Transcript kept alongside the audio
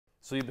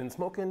So you've been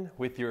smoking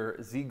with your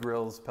Z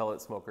Grills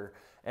pellet smoker,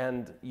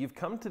 and you've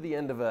come to the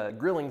end of a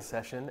grilling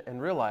session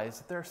and realized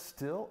that there's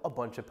still a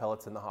bunch of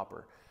pellets in the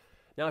hopper.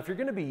 Now, if you're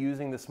going to be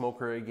using the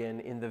smoker again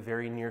in the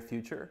very near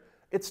future,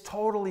 it's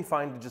totally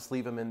fine to just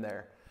leave them in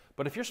there.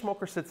 But if your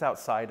smoker sits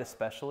outside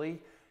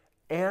especially,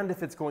 and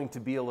if it's going to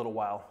be a little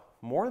while,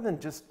 more than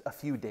just a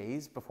few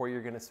days before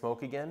you're going to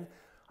smoke again,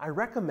 I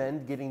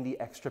recommend getting the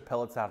extra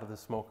pellets out of the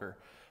smoker.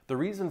 The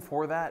reason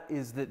for that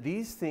is that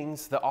these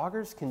things, the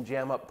augers can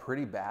jam up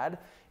pretty bad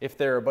if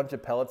there are a bunch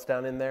of pellets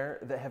down in there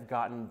that have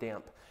gotten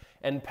damp.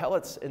 And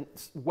pellets and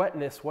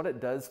wetness, what it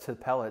does to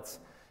pellets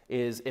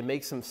is it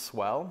makes them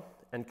swell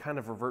and kind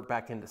of revert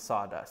back into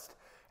sawdust.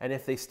 And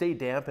if they stay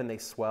damp and they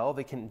swell,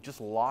 they can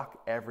just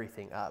lock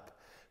everything up.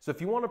 So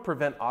if you want to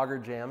prevent auger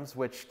jams,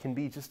 which can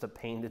be just a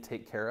pain to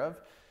take care of,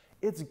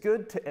 it's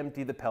good to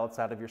empty the pellets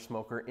out of your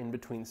smoker in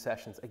between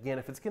sessions. Again,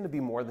 if it's going to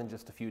be more than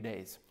just a few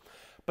days.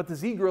 But the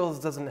Z Grills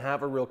doesn't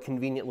have a real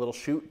convenient little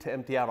chute to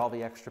empty out all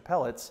the extra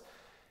pellets.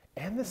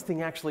 And this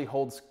thing actually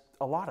holds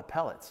a lot of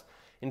pellets.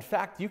 In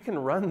fact, you can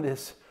run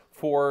this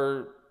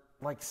for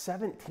like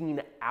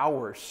 17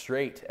 hours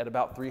straight at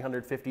about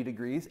 350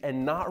 degrees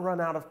and not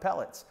run out of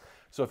pellets.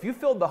 So if you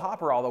filled the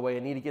hopper all the way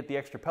and need to get the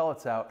extra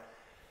pellets out,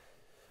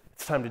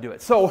 it's time to do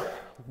it. So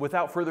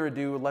without further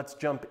ado, let's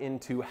jump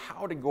into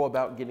how to go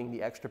about getting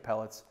the extra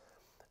pellets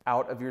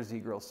out of your Z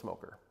Grills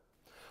smoker.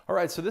 All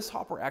right, so this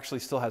hopper actually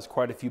still has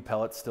quite a few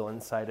pellets still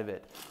inside of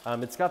it.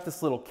 It's got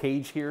this little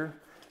cage here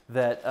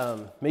that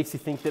makes you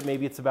think that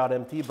maybe it's about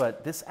empty,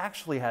 but this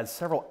actually has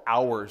several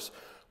hours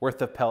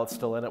worth of pellets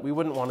still in it. We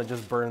wouldn't want to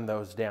just burn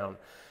those down.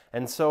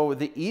 And so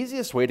the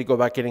easiest way to go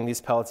about getting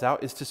these pellets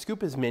out is to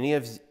scoop as many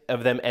of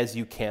them as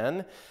you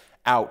can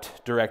out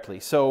directly.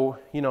 So,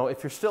 you know,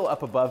 if you're still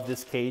up above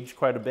this cage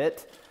quite a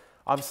bit,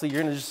 obviously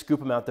you're gonna just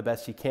scoop them out the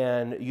best you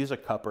can. Use a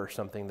cup or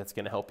something that's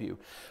gonna help you.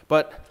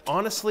 But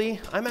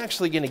honestly, I'm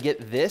actually gonna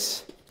get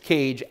this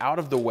cage out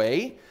of the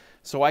way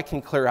so I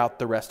can clear out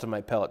the rest of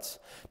my pellets.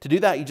 To do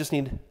that, you just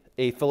need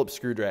a Phillips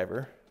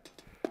screwdriver.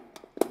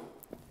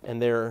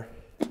 And there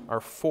are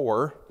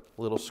 4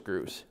 little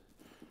screws.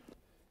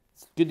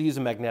 It's good to use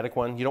a magnetic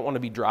one. You don't want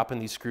to be dropping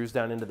these screws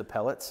down into the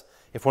pellets.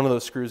 If one of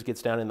those screws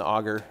gets down in the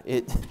auger,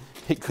 it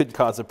could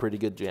cause a pretty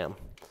good jam.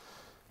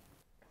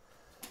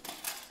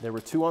 There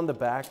were 2 on the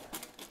back,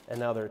 and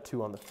now there are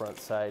 2 on the front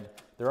side.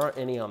 There aren't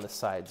any on the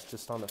sides,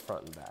 just on the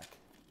front and back.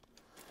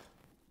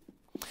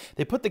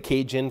 They put the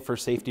cage in for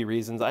safety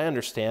reasons. I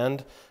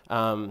understand.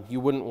 You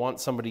wouldn't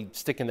want somebody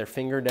sticking their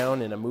finger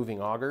down in a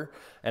moving auger.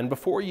 And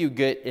before you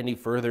get any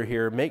further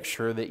here, make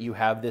sure that you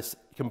have this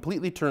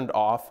completely turned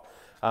off,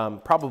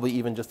 probably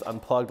even just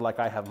unplugged like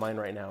I have mine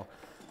right now.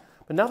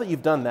 But now that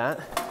you've done that,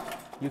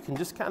 you can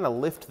just kind of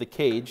lift the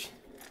cage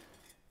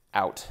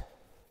out.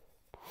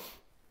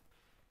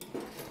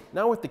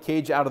 Now with the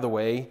cage out of the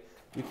way,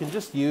 you can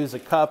just use a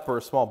cup or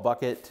a small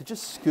bucket to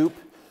just scoop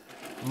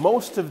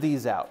most of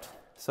these out.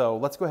 So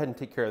let's go ahead and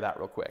take care of that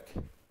real quick.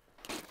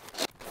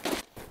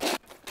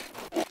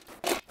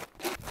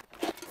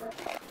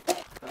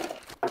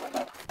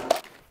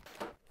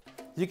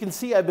 You can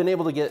see I've been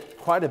able to get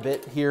quite a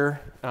bit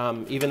here,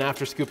 even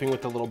after scooping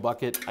with the little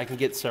bucket. I can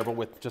get several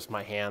with just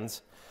my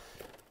hands.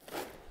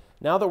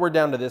 Now that we're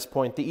down to this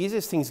point, the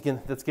easiest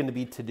thing that's going to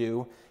be to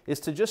do is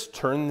to just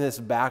turn this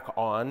back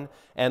on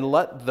and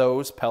let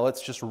those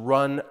pellets just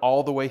run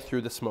all the way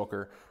through the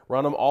smoker.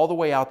 Run them all the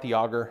way out the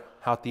auger,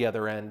 out the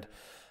other end.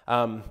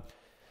 On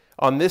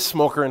this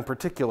smoker in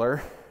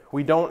particular,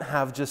 we don't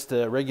have just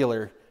a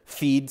regular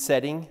feed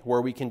setting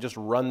where we can just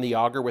run the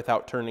auger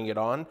without turning it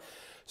on.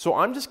 So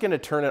I'm just going to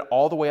turn it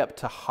all the way up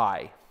to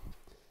high.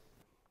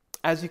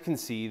 As you can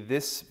see,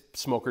 this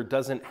smoker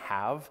doesn't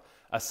have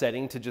a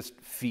setting to just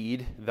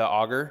feed the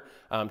auger,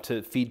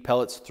 to feed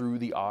pellets through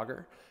the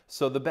auger.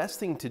 So the best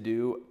thing to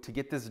do to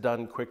get this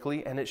done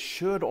quickly, and it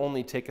should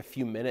only take a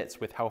few minutes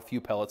with how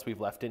few pellets we've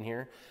left in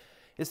here,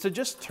 is to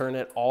just turn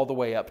it all the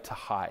way up to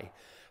high.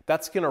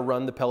 That's going to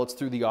run the pellets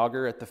through the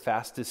auger at the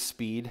fastest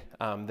speed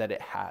that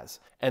it has.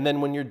 And then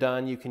when you're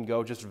done, you can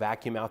go just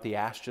vacuum out the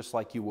ash just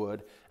like you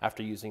would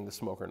after using the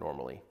smoker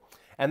normally.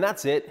 And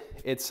that's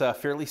it. It's a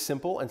fairly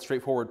simple and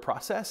straightforward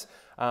process,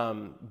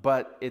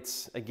 but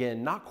it's,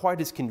 again, not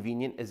quite as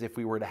convenient as if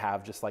we were to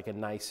have just like a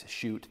nice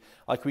chute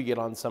like we get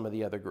on some of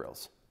the other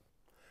grills.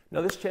 Now,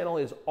 this channel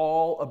is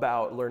all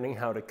about learning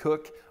how to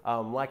cook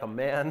like a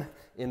man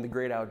in the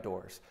great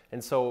outdoors.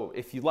 And so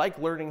if you like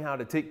learning how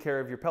to take care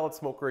of your pellet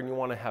smoker and you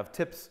want to have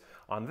tips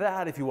on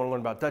that, if you want to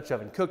learn about Dutch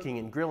oven cooking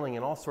and grilling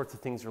and all sorts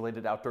of things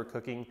related to outdoor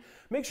cooking,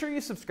 make sure you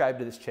subscribe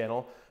to this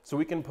channel so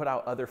we can put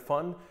out other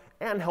fun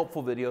and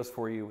helpful videos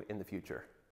for you in the future.